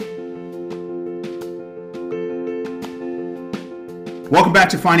Welcome back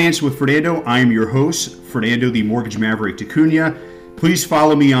to Finance with Fernando. I am your host, Fernando, the Mortgage Maverick d'Acuna. Please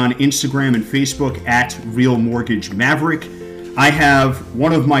follow me on Instagram and Facebook at Real Mortgage Maverick. I have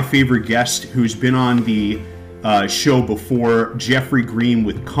one of my favorite guests who's been on the show before, Jeffrey Green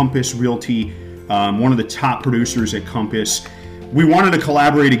with Compass Realty, one of the top producers at Compass. We wanted to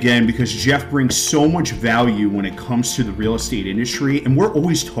collaborate again because Jeff brings so much value when it comes to the real estate industry, and we're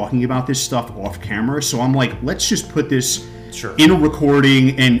always talking about this stuff off camera. So I'm like, let's just put this in a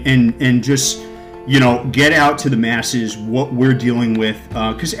recording and just, you know, get out to the masses what we're dealing with,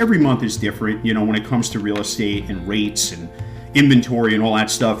 because every month is different, you know, when it comes to real estate and rates and inventory and all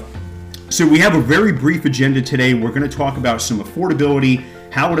that stuff. So we have a very brief agenda today. We're going to talk about some affordability,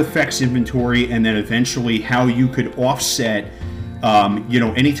 how it affects inventory, and then eventually how you could offset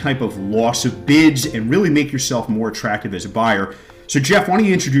any type of loss of bids and really make yourself more attractive as a buyer. So Jeff, why don't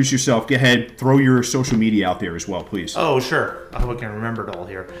you introduce yourself? Go ahead, throw your social media out there as well, please. Oh, sure. I hope I can remember it all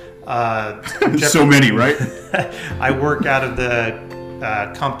here. So many, right? I work out of the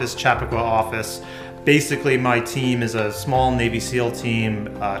Compass Chappaqua office. Basically, my team is a small Navy SEAL team,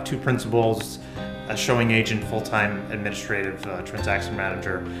 2 principals, a showing agent, full-time administrative transaction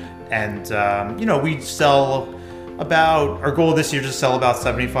manager. And, we sell our goal this year is to sell about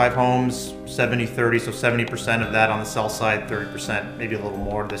 75 homes, 70-30, so 70% of that on the sell side, 30%, maybe a little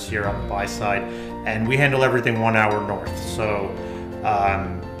more this year on the buy side. And we handle everything 1 hour north. So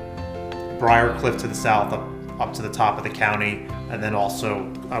Briarcliff to the south, up to the top of the county, and then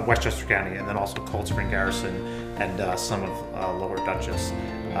also Westchester County, and then also Cold Spring Garrison, and some of Lower Dutchess.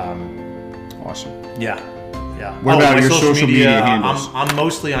 Awesome. Yeah. What about your social media handles? I'm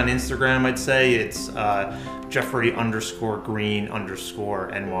mostly on Instagram, I'd say. It's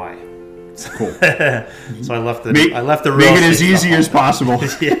Jeffrey_Green_NY. Cool. So I left the make it as easy as possible.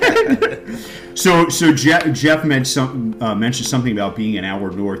 So Jeff mentioned something about being an hour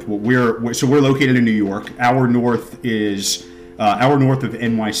north. We're located in New York. Hour north of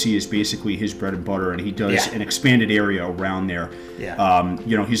NYC is basically his bread and butter, and he does an expanded area around there.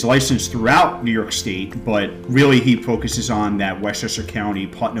 He's licensed throughout New York State, but really he focuses on that Westchester County,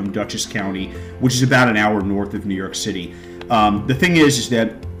 Putnam, Dutchess County, which is about an hour north of New York City. The thing is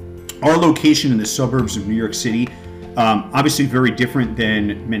that our location in the suburbs of New York City, obviously very different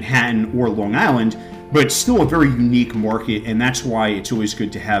than Manhattan or Long Island, but still a very unique market, and that's why it's always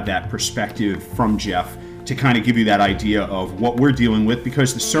good to have that perspective from Jeff to kind of give you that idea of what we're dealing with,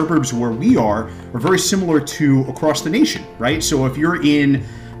 because the suburbs where we are very similar to across the nation, right? So if you're in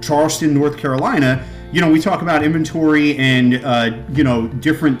Charleston, North Carolina, we talk about inventory and,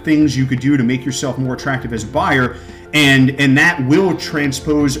 different things you could do to make yourself more attractive as a buyer. And that will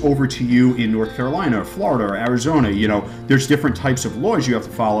transpose over to you in North Carolina or Florida or Arizona. There's different types of laws you have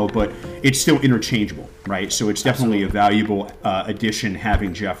to follow, but it's still interchangeable, right? So it's definitely a valuable addition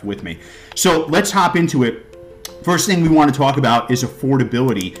having Jeff with me. So let's hop into it. First thing we want to talk about is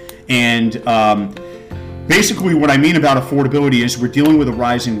affordability. And basically what I mean about affordability is we're dealing with a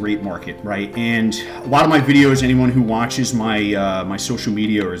rising rate market, right? And a lot of my videos, anyone who watches my social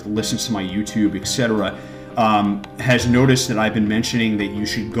media or listens to my YouTube, etc., has noticed that I've been mentioning that you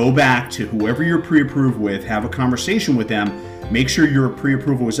should go back to whoever you're pre-approved with, have a conversation with them, make sure your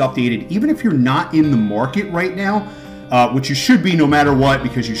pre-approval is updated, even if you're not in the market right now, which you should be no matter what,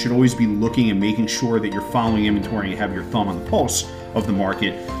 because you should always be looking and making sure that you're following inventory and have your thumb on the pulse of the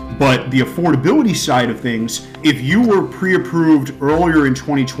market. But the affordability side of things, if you were pre-approved earlier in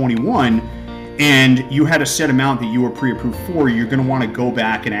 2021, and you had a set amount that you were pre-approved for, you're going to want to go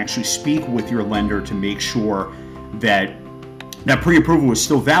back and actually speak with your lender to make sure that that pre-approval is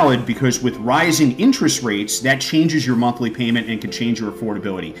still valid, because with rising interest rates, that changes your monthly payment and can change your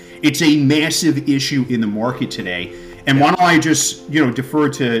affordability. It's a massive issue in the market today. And why don't I just, defer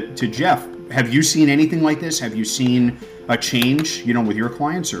to Jeff? Have you seen anything like this? Have you seen a change, with your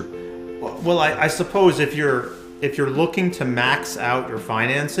clients? Or? Well, I suppose if you're looking to max out your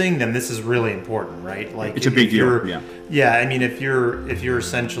financing, then this is really important, right? Like it's a big deal. Yeah. I mean, if you're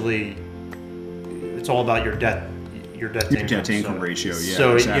essentially, it's all about your debt to income ratio. Yeah.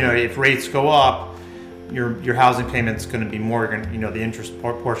 So exactly. If rates go up, your housing payment's going to be more. The interest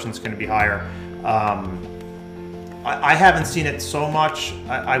portion's going to be higher. I haven't seen it so much.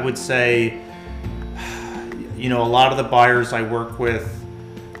 I would say, a lot of the buyers I work with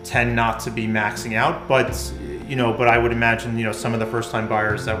tend not to be maxing out, but I would imagine, some of the first-time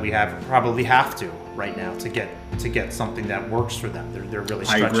buyers that we have probably have to right now to get something that works for them. They're really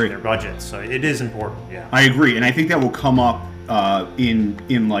stretching their budget, so it is important. Yeah, I agree, and I think that will come up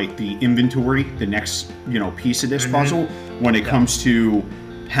in like the inventory, the next piece of this puzzle, when it comes to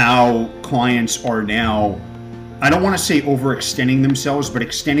how clients are now I don't want to say overextending themselves, but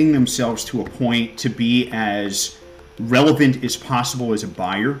extending themselves to a point to be as relevant as possible as a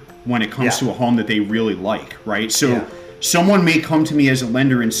buyer when it comes to a home that they really like, right? So someone may come to me as a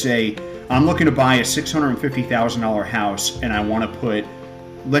lender and say, I'm looking to buy a $650,000 house and I want to put,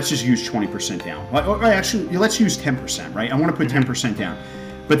 let's just use 20% down. Or actually, let's use 10%, right? I want to put 10% down.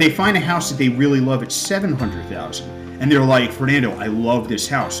 But they find a house that they really love at $700,000. And they're like, Fernando, I love this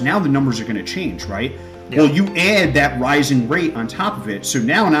house. Now the numbers are going to change, right? Well, you add that rising rate on top of it. So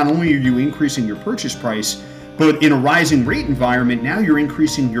now not only are you increasing your purchase price, but in a rising rate environment, now you're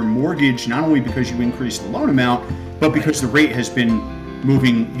increasing your mortgage, not only because you increased the loan amount, but because the rate has been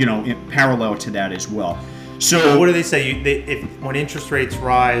moving, in parallel to that as well. So what do they say? When interest rates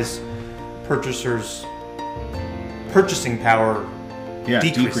rise, purchasers' purchasing power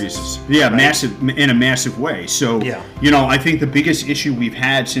decreases. Yeah, right? In a massive way. So, I think the biggest issue we've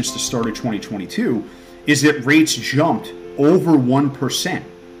had since the start of 2022 is that rates jumped over 1%.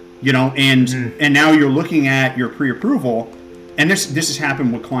 And now you're looking at your pre-approval, and this has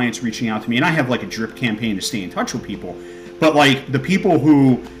happened with clients reaching out to me, and I have like a drip campaign to stay in touch with people. But like the people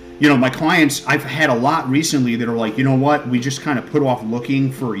who, my clients, I've had a lot recently that are like, you know what, we just kind of put off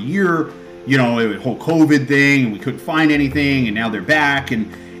looking for a year, the whole COVID thing, and we couldn't find anything, and now they're back,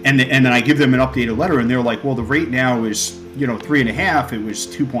 and then I give them an updated letter, and they're like, well, the rate now is 3.5, it was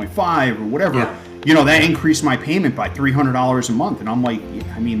 2.5 or whatever. That increased my payment by $300 a month, and I'm like,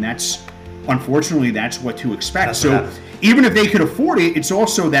 unfortunately, that's what to expect. So even if they could afford it, it's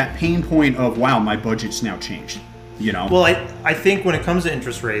also that pain point of, wow, my budget's now changed. Well, I think when it comes to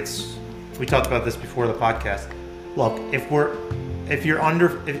interest rates, we talked about this before the podcast. Look, if you're under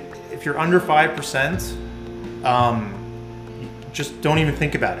 5%, just don't even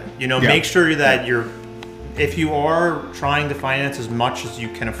think about it. Make sure that if you are trying to finance as much as you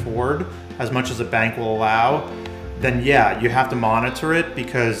can afford, as much as a bank will allow, then you have to monitor it,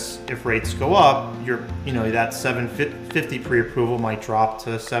 because if rates go up, that 750 pre-approval might drop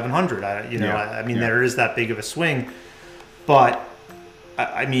to 700. There is that big of a swing, but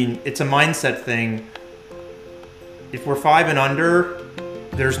it's a mindset thing. If we're 5 and under,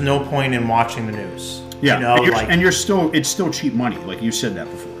 there's no point in watching the news. It's still cheap money, like you said that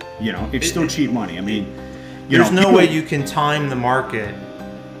before. It's still cheap money. There's no way you can time the market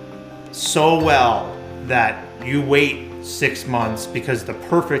so well that you wait 6 months because the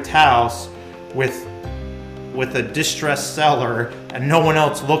perfect house with a distressed seller and no one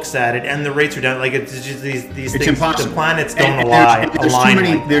else looks at it and the rates are down. Like it's just these it's things. Impossible. The planets don't align.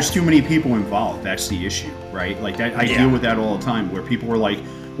 There's too many people involved. That's the issue, right? Like that, I deal with that all the time, where people are like,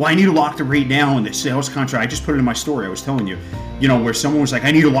 well, I need to lock the rate now in the sales contract. I just put it in my story. I was telling you, where someone was like,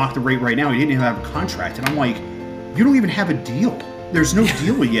 I need to lock the rate right now. He didn't even have a contract. And I'm like, you don't even have a deal. There's no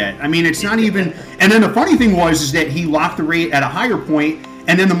deal yet. It's not even. And then the funny thing is that he locked the rate at a higher point,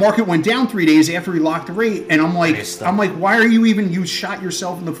 and then the market went down 3 days after he locked the rate. And I'm like, why are you even? You shot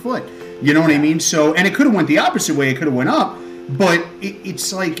yourself in the foot. You know what I mean? So, and it could have went the opposite way. It could have went up, but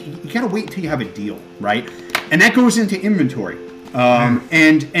it's like you gotta wait until you have a deal, right? And that goes into inventory. And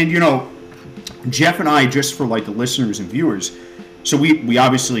Jeff and I, just for like the listeners and viewers. So we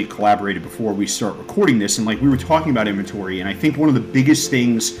obviously collaborated before we start recording this, and like we were talking about inventory, and I think one of the biggest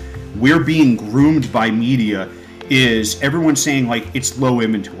things we're being groomed by media is everyone saying like it's low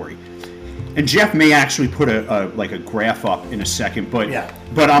inventory. And Jeff may actually put a graph up in a second, but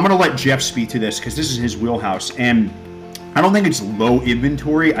I'm gonna let Jeff speak to this because this is his wheelhouse, and I don't think it's low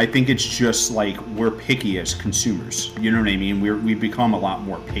inventory. I think it's just like we're picky as consumers. You know what I mean? We've become a lot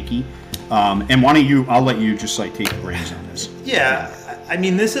more picky. And why don't you? I'll let you just like take the reins on this. Yeah,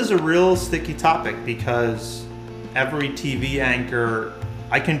 this is a real sticky topic because every TV anchor,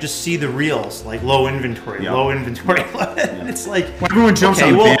 I can just see the reels like low inventory, low inventory. It's like everyone jumps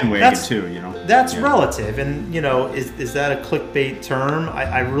on the bandwagon too. That's relative, and is that a clickbait term?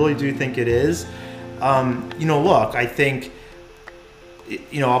 I really do think it is. Look, I think.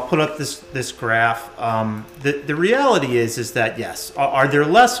 I'll put up this graph. The reality is that yes, are there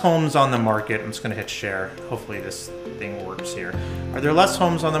less homes on the market? I'm just going to hit share. Hopefully this thing works here. Are there less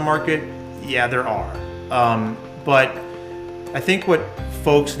homes on the market? Yeah, there are. But I think what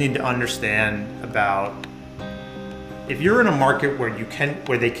folks need to understand about if you're in a market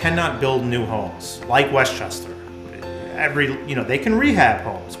where they cannot build new homes, like Westchester, they can rehab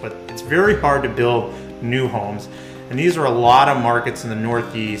homes, but it's very hard to build new homes. And these are a lot of markets in the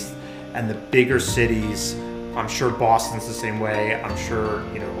Northeast and the bigger cities. I'm sure Boston's the same way. I'm sure,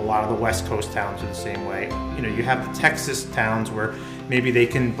 a lot of the West Coast towns are the same way. You have the Texas towns where maybe they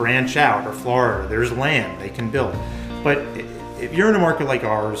can branch out, or Florida, there's land they can build. But if you're in a market like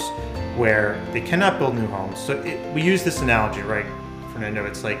ours, where they cannot build new homes. So we use this analogy, right, Fernando?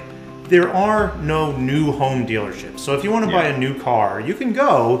 It's like there are no new home dealerships. So if you want to buy a new car, you can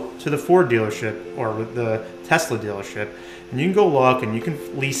go to the Ford dealership or the Tesla dealership, and you can go look and you can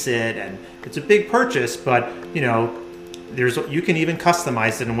lease it, and it's a big purchase, but you can even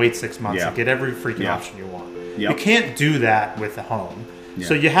customize it and wait 6 months and get every freaking option you want. You can't do that with a home.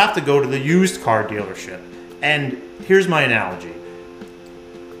 So you have to go to the used car dealership. And here's my analogy.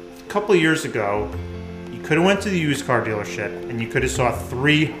 A couple of years ago, you could have went to the used car dealership and you could have saw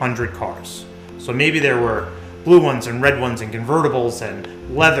 300 cars. So maybe there were blue ones and red ones and convertibles and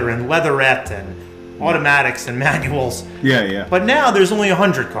leather and leatherette and automatics and manuals. But now there's only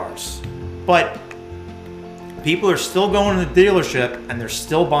 100 cars. But people are still going to the dealership and they're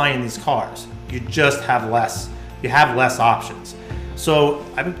still buying these cars. You just have less. You have less options. So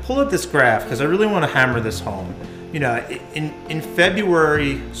I would pull up this graph because I really want to hammer this home. In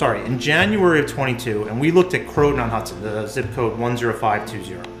January of 22, and we looked at Croton-on-Hudson, the zip code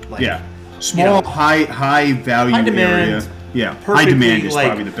 10520. Small, high value high demand, area. High demand is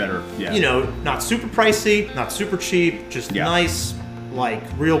probably the better. Not super pricey, not super cheap, just nice,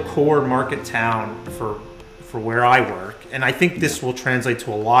 real core market town for where I work. And I think this will translate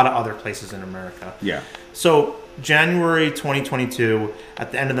to a lot of other places in America. So January 2022,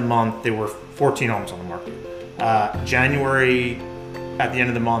 at the end of the month, there were 14 homes on the market. January, at the end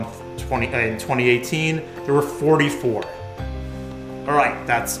of the month, in 2018, there were 44. All right,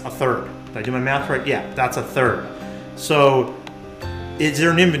 that's a third. Did I do my math right? Yeah, that's a third. So is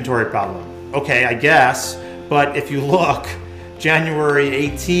there an inventory problem? Okay, I guess. But if you look, January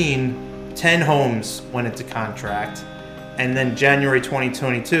 18, 10 homes went into contract. And then January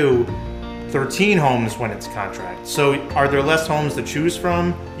 2022, 13 homes went into contract. So are there less homes to choose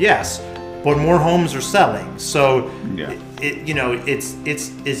from? Yes, but more homes are selling. So is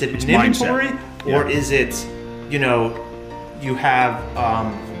it an inventory or is it you have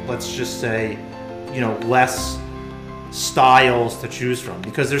let's just say less styles to choose from,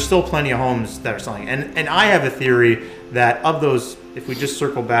 because there's still plenty of homes that are selling. And I have a theory that of those, if we just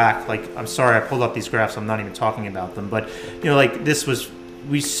circle back, I'm sorry I pulled up these graphs, I'm not even talking about them, but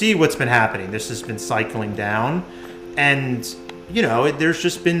we see what's been happening. This has been cycling down, and there's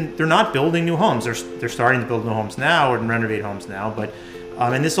just been, they're not building new homes. They're starting to build new homes now and renovate homes now, but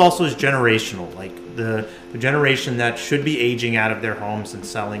and this also is generational. The generation that should be aging out of their homes and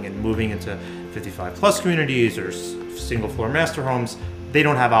selling and moving into 55 plus communities or single floor master homes, they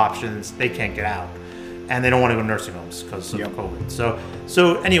don't have options. They can't get out, and they don't want to go to nursing homes because of COVID.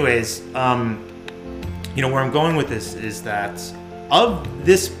 So anyways, where I'm going with this is that of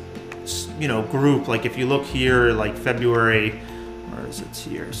this, group, if you look here, February, where is it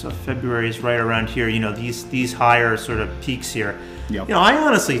here? So February is right around here. These higher sort of peaks here. I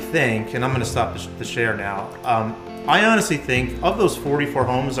honestly think, and I'm going to stop the share now. I honestly think of those 44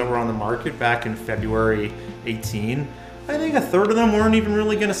 homes that were on the market back in February 18, I think a third of them weren't even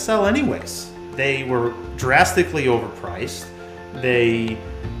really going to sell anyways. They were drastically overpriced. They,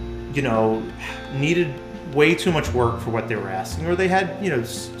 needed way too much work for what they were asking, or they had,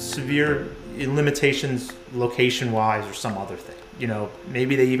 severe limitations location-wise or some other thing.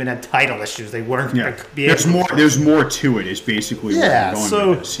 Maybe they even had title issues. They weren't going to be There's more to it, is basically what I'm going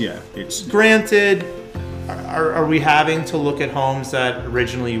with this. It's granted, are we having to look at homes that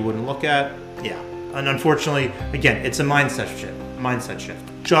originally you wouldn't look at? Yeah. And unfortunately, again, it's a mindset shift.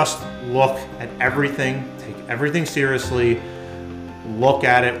 Just look at everything, take everything seriously, look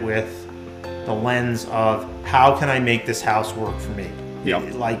at it with the lens of how can I make this house work for me?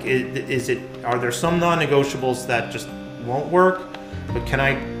 Are there some non-negotiables that just won't work? But can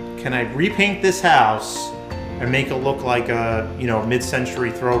I repaint this house and make it look like a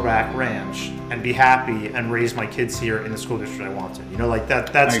mid-century throwback ranch and be happy and raise my kids here in the school district I want to?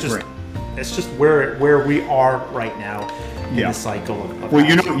 That's just agree. It's just where we are right now in the cycle of well,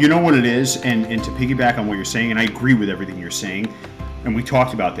 you know what it is, and to piggyback on what you're saying, and I agree with everything you're saying, and we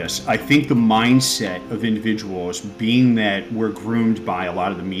talked about this. I think the mindset of individuals, being that we're groomed by a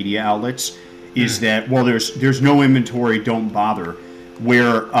lot of the media outlets, is that, well, there's no inventory, don't bother.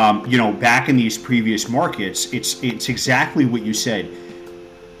 Where back in these previous markets, it's exactly what you said.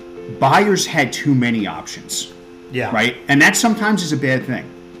 Buyers had too many options. Right? And that sometimes is a bad thing.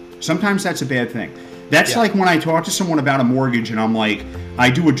 Sometimes that's a bad thing. That's like when I talk to someone about a mortgage and I'm like, I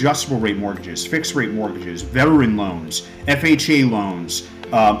do adjustable rate mortgages, fixed rate mortgages, veteran loans, FHA loans,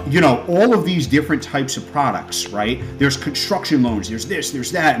 all of these different types of products, right? There's construction loans, there's this,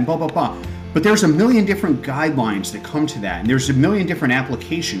 there's that, and blah, blah, blah. But there's a million different guidelines that come to that, and there's a million different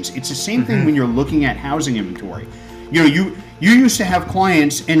applications. It's the same thing when you're looking at housing inventory. You used to have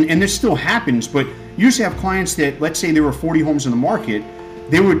clients, and this still happens, but you used to have clients that, let's say there were 40 homes in the market.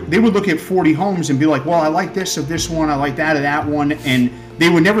 They would look at 40 homes and be like, well, I like this of this one, I like that of that one, and they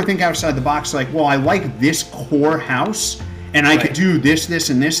would never think outside the box like, well, I like this core house, and I could do this, this,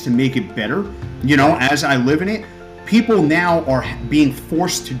 and this to make it better, as I live in it. People now are being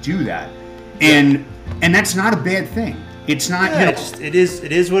forced to do that, and that's not a bad thing. It's not. It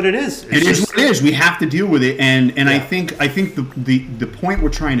is what it is. It is what it is. We have to deal with it, and I think the point we're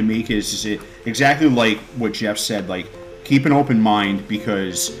trying to make is it exactly like what Jeff said. Like, keep an open mind,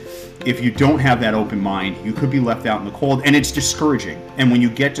 because if you don't have that open mind, you could be left out in the cold, and it's discouraging. And when you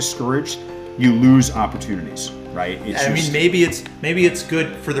get discouraged, you lose opportunities, right? Maybe it's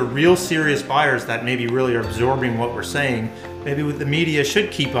good for the real serious buyers that maybe really are absorbing what we're saying. Maybe with the media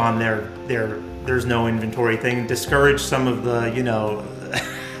should keep on their there's no inventory thing, discourage some of the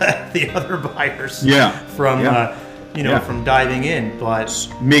the other buyers from diving in, but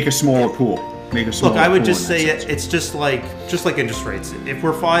make a smaller pool. Look, I would just say it's just like interest rates. If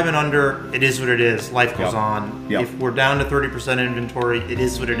we're 5 and under, it is what it is. Life goes on. If we're down to 30% inventory, it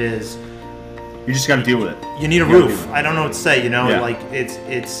is what it is. You just got to deal with it. You need a roof. I don't know what to say. Like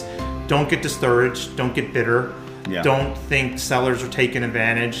it's don't get discouraged. Don't get bitter. Yeah. Don't think sellers are taking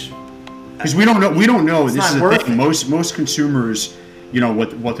advantage. Because we don't know. This is the thing. Most consumers,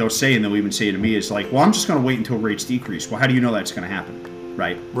 what they'll say, and they'll even say to me is like, well, I'm just going to wait until rates decrease. Well, how do you know that's going to happen?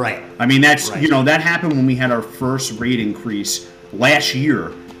 Right. I mean, that's that happened when we had our first rate increase last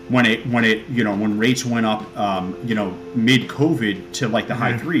year when rates went up mid COVID to like the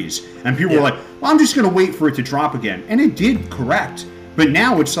high threes, and people were like, well, I'm just going to wait for it to drop again, and it did correct. But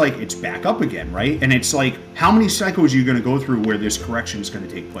now it's like it's back up again, right? And it's like, how many cycles are you going to go through where this correction is going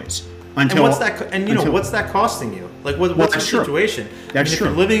to take place? What's that costing you? Like, what's the situation? That's true.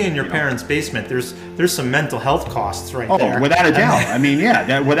 If you're living in your parents' basement, there's some mental health costs there. Oh, without a doubt. I mean,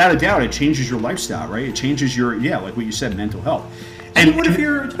 without a doubt, it changes your lifestyle, right? It changes your like what you said, mental health. And what if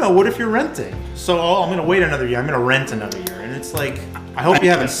you're renting? So I'm going to wait another year. I'm going to rent another year, and it's like, I hope you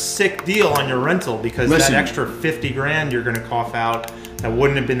have a sick deal on your rental, because that extra $50,000 you're going to cough out that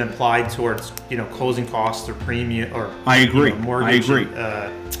wouldn't have been applied towards closing costs or premium or mortgage. I agree. The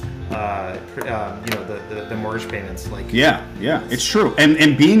mortgage payments, like it's true.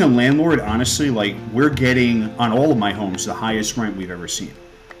 And being a landlord, honestly, like, we're getting on all of my homes the highest rent we've ever seen.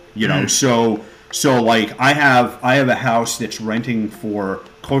 So like I have a house that's renting for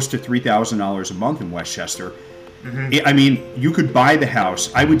close to $3,000 a month in Westchester. I mean, you could buy the house.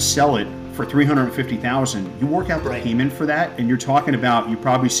 I would sell it for $350,000. You work out the payment for that, and you're talking about, you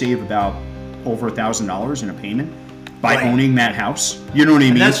probably save about over $1,000 in a payment by owning that house. You know what I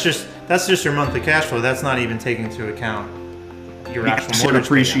mean? That's just your monthly cash flow. That's not even taking into account your actual mortgage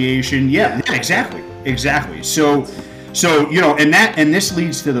appreciation. Yeah, exactly. So and this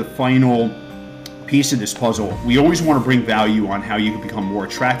leads to the final piece of this puzzle. We always want to bring value on how you can become more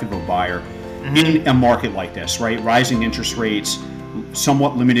attractive of a buyer in a market like this, right? Rising interest rates,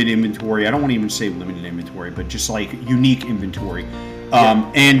 somewhat limited inventory. I don't want to even say limited inventory, but just like unique inventory.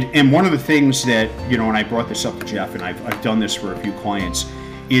 And one of the things that, and I brought this up to Jeff, and I've done this for a few clients,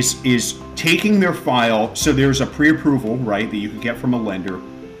 is taking their file. So there's a pre-approval, right, that you can get from a lender,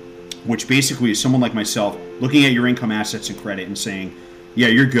 which basically is someone like myself looking at your income, assets, and credit and saying, yeah,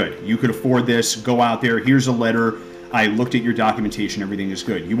 you're good. You could afford this. Go out there. Here's a letter. I looked at your documentation. Everything is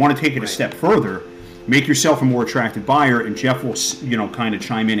good. You want to take it a step further, make yourself a more attractive buyer, and Jeff will, kind of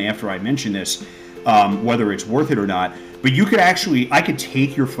chime in after I mention this, whether it's worth it or not. But you could I could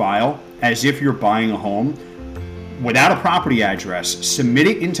take your file as if you're buying a home without a property address, submit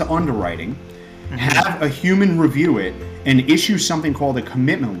it into underwriting, have a human review it, and issue something called a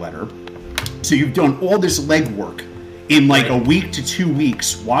commitment letter. So you've done all this legwork in like a week to 2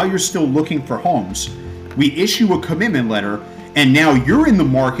 weeks while you're still looking for homes. We issue a commitment letter, and now you're in the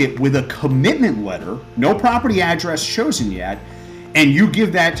market with a commitment letter, no property address chosen yet, and you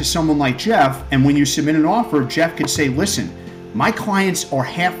give that to someone like Jeff, and when you submit an offer, Jeff could say, listen, my clients are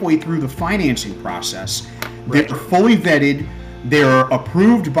halfway through the financing process. They're fully vetted. They're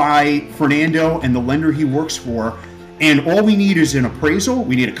approved by Fernando and the lender he works for, and all we need is an appraisal.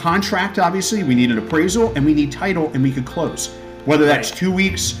 We need a contract, obviously. We need an appraisal, and we need title, and we could close. Whether that's 2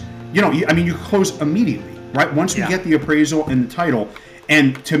 weeks, you could close immediately, right? Once we get the appraisal and the title.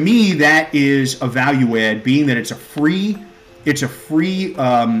 And to me, that is a value add, being that it's a free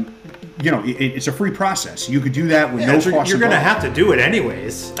process. You could do that with no cost. You're going to have to do it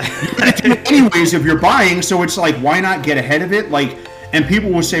anyways. If you're buying, so it's like, why not get ahead of it? Like, and people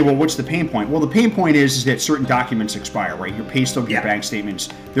will say, well, what's the pain point? Well, the pain point is that certain documents expire, right? Your pay stub, your bank statements,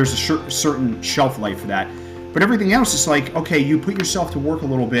 there's a certain shelf life for that. But everything else is like, okay, you put yourself to work a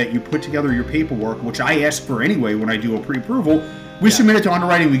little bit, you put together your paperwork, which I ask for anyway when I do a pre-approval. We submit it to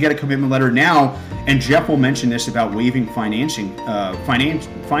underwriting, we get a commitment letter now, and Jeff will mention this about waiving finance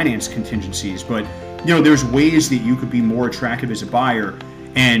contingencies, but there's ways that you could be more attractive as a buyer,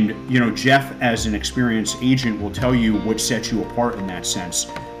 and Jeff, as an experienced agent, will tell you what sets you apart in that sense,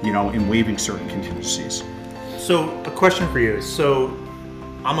 in waiving certain contingencies. So a question for you. So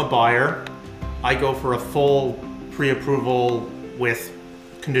I'm a buyer. I go for a full pre-approval with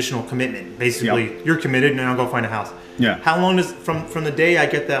conditional commitment. Basically, You're committed, and I'll go find a house. Yeah. How long does from the day I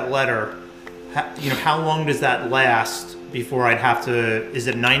get that letter? How long does that last before I'd have to? Is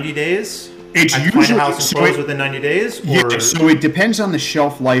it 90 days? It's I usually find a house and close within 90 days. Or? Yeah. So it depends on the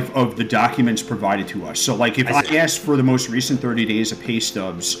shelf life of the documents provided to us. So like if I ask for the most recent 30 days of pay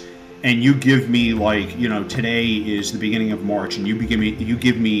stubs, and you give me today is the beginning of March, and you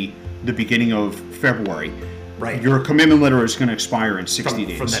give me the beginning of February. Right. Your commitment letter is going to expire in 60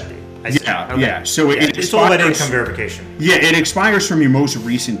 days. From that date. Yeah. So it it's all about income verification. Yeah, it expires from your most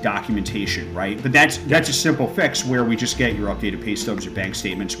recent documentation, right? But that's a simple fix where we just get your updated pay stubs, your bank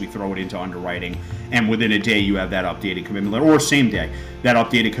statements, we throw it into underwriting, and within a day you have that updated commitment letter, or same day, that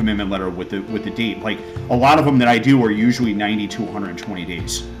updated commitment letter with the date. Like a lot of them that I do are usually 90 to 120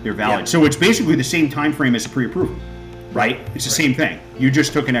 days. They're valid. Yeah. So it's basically the same time frame as a pre-approval, right? It's the same thing. You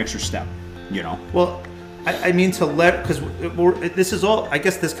just took an extra step, Well, I mean because this is all, I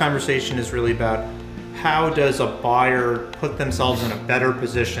guess this conversation is really about how does a buyer put themselves in a better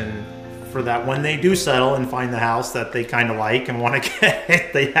position for that when they do settle and find the house that they kind of like and want to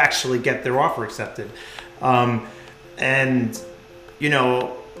get, they actually get their offer accepted. And,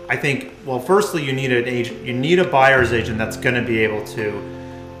 I think, well, firstly, you need an agent, you need a buyer's agent that's going to be able to,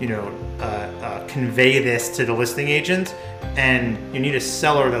 convey this to the listing agent, and you need a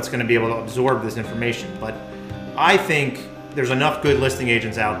seller that's going to be able to absorb this information. But I think there's enough good listing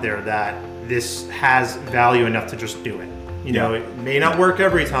agents out there that this has value enough to just do it. It may not work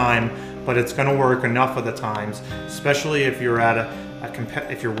every time, but it's going to work enough of the times, especially if you're at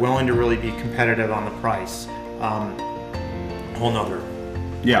if you're willing to really be competitive on the price. Whole nother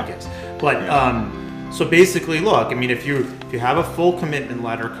podcast. But so basically, look, I mean, if you have a full commitment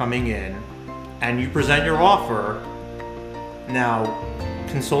letter coming in and you present your offer, now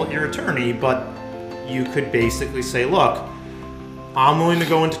consult your attorney, but you could basically say, look, I'm willing to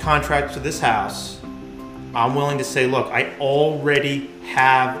go into contract for this house. I'm willing to say, look, I already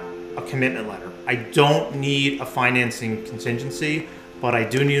have a commitment letter. I don't need a financing contingency, but I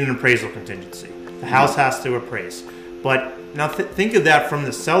do need an appraisal contingency. The house has to appraise. But now think of that from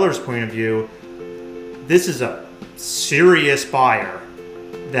the seller's point of view. This is a serious buyer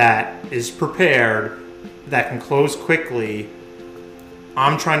that is prepared, that can close quickly.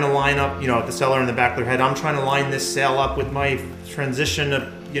 I'm trying to line up, the seller in the back of their head, I'm trying to line this sale up with my transition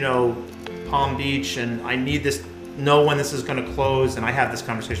of, Palm Beach, and I need this, know when this is going to close. And I have this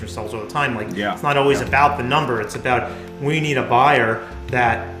conversation with sellers all the time. It's not always about the number. It's about, we need a buyer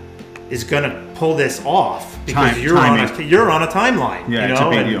that is going to pull this off because you're on a timeline. Yeah, it's a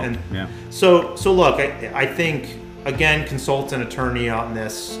big deal. So look, I think, again, consult an attorney on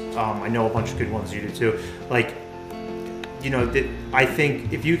this. I know a bunch of good ones, you do too. I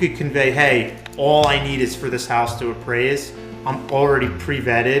think if you could convey, hey, all I need is for this house to appraise. I'm already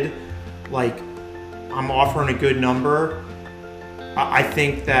pre-vetted. I'm offering a good number. I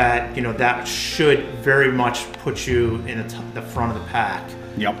think that, that should very much put you in the front of the pack.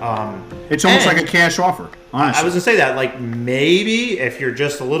 Yep. It's almost like a cash offer, honestly. I was going to say that, maybe if you're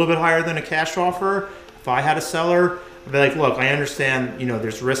just a little bit higher than a cash offer, if I had a seller, I'd be like, look, I understand,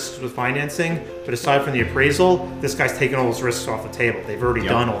 there's risks with financing, but aside from the appraisal, this guy's taking all those risks off the table. They've already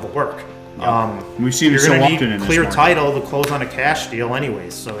done all the work. We've seen it so often in this market. You're going to need clear title to close on a cash deal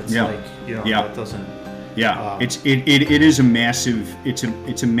anyways, so it's that doesn't... Yeah, it is a massive,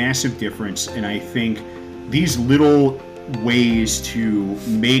 it's a massive difference, and I think these little ways to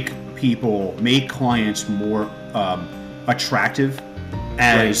make clients more attractive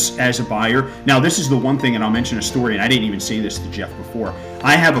as a buyer. Now, this is the one thing, and I'll mention a story, and I didn't even say this to Jeff before.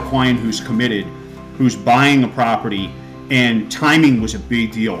 I have a client who's committed, who's buying a property, and timing was a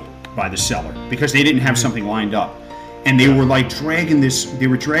big deal by the seller because they didn't have something lined up. And they were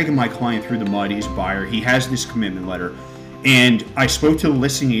dragging my client through the mud. He's a buyer. He has this commitment letter. And I spoke to the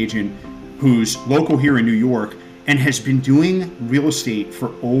listing agent who's local here in New York and has been doing real estate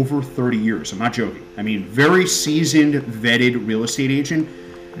for over 30 years. I'm not joking. I mean, very seasoned, vetted real estate agent.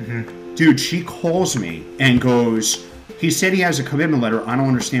 Mm-hmm. Dude, she calls me and goes, he said he has a commitment letter. I don't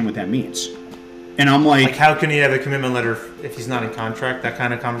understand what that means. And I'm like, how can he have a commitment letter if he's not in contract? That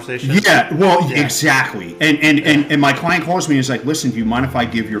kind of conversation. Yeah, well, exactly. And my client calls me and is like, listen, do you mind if I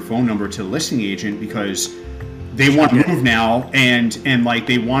give your phone number to the listing agent, because they want to move now, and like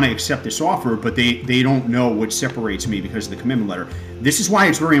they want to accept this offer, but they don't know what separates me because of the commitment letter. This is why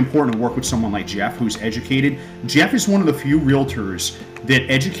it's very important to work with someone like Jeff, who's educated. Jeff is one of the few realtors that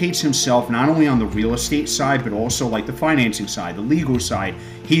educates himself not only on the real estate side, but also like the financing side, the legal side.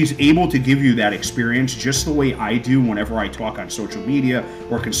 He's able to give you that experience just the way I do whenever I talk on social media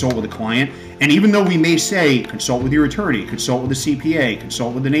or consult with a client. And even though we may say, consult with your attorney, consult with a CPA,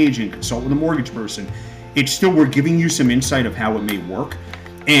 consult with an agent, consult with a mortgage person, it's still, we're giving you some insight of how it may work.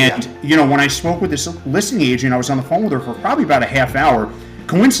 And, you know, when I spoke with this listing agent, I was on the phone with her for probably about a half hour.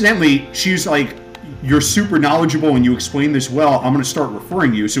 Coincidentally, she's like, you're super knowledgeable and you explain this well, I'm going to start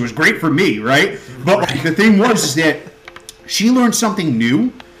referring you. So it was great for me, right? But like, the thing was is that she learned something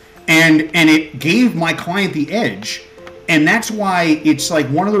new, and it gave my client the edge. And that's why it's like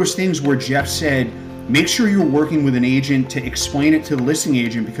one of those things where Jeff said, make sure you're working with an agent to explain it to the listing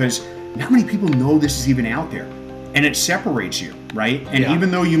agent, because not many people know this is even out there, and it separates you, right? And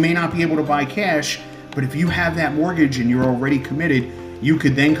even though you may not be able to buy cash, but if you have that mortgage and you're already committed, you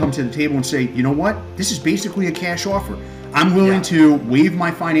could then come to the table and say, you know what, this is basically a cash offer. I'm willing to waive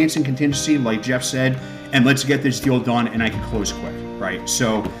my financing contingency, like Jeff said, and let's get this deal done, and I can close quick, right?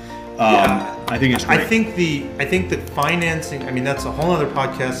 So I think it's great. I think the financing, I mean, that's a whole other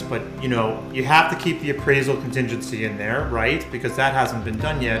podcast, but you know, you have to keep the appraisal contingency in there, right? Because that hasn't been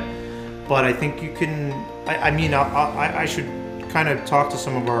done yet. But I think you can, I should kind of talk to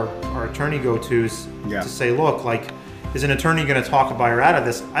some of our attorney go-tos to say, look, like, is an attorney going to talk a buyer out of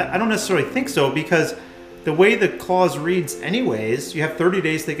this? I don't necessarily think so, because the way the clause reads anyways, you have 30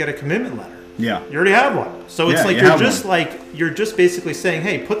 days to get a commitment letter. Yeah. You already have one. So it's you're just basically saying,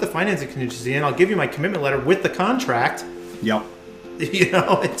 hey, put the financing contingency in, I'll give you my commitment letter with the contract. Yep. You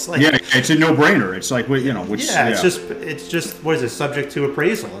know, it's like, it's a no-brainer. It's like, you know, it's just what is it, subject to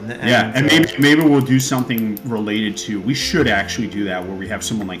appraisal, and maybe we'll do something related to. We should actually do that where we have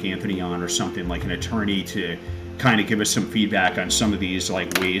someone like Anthony on or something, like an attorney, to kind of give us some feedback on some of these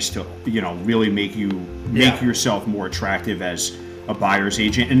like ways to, you know, really make yourself more attractive as a buyer's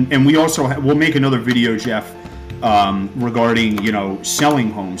agent. And we also we'll make another video, Jeff, regarding, you know, selling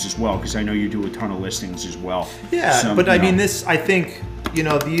homes as well, because I know you do a ton of listings as well. But I mean, I think, you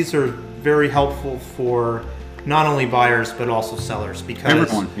know, these are very helpful for not only buyers but also sellers, because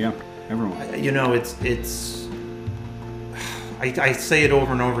everyone. You know, it's I say it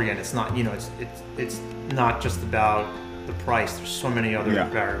over and over again. It's not, you know, it's not just about the price. There's so many other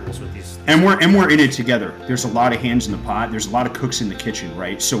variables with these. And we're in it together. There's a lot of hands in the pot. There's a lot of cooks in the kitchen,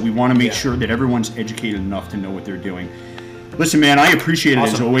 right? So we want to make sure that everyone's educated enough to know what they're doing. Listen, man, I appreciate it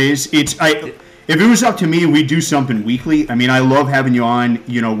as always. If it was up to me, we'd do something weekly. I mean, I love having you on.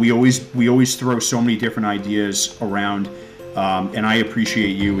 You know, we always throw so many different ideas around, and I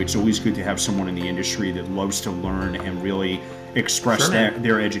appreciate you. It's always good to have someone in the industry that loves to learn and really express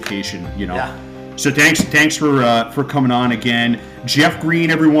their education. You know. Yeah. So thanks for coming on again. Jeff Green,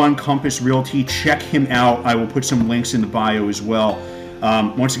 everyone, Compass Realty, check him out. I will put some links in the bio as well.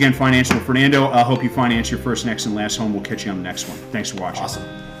 Once again, Financial Fernando, I hope you finance your first, next, and last home. We'll catch you on the next one. Thanks for watching. Awesome.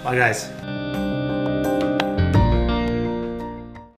 Bye, guys.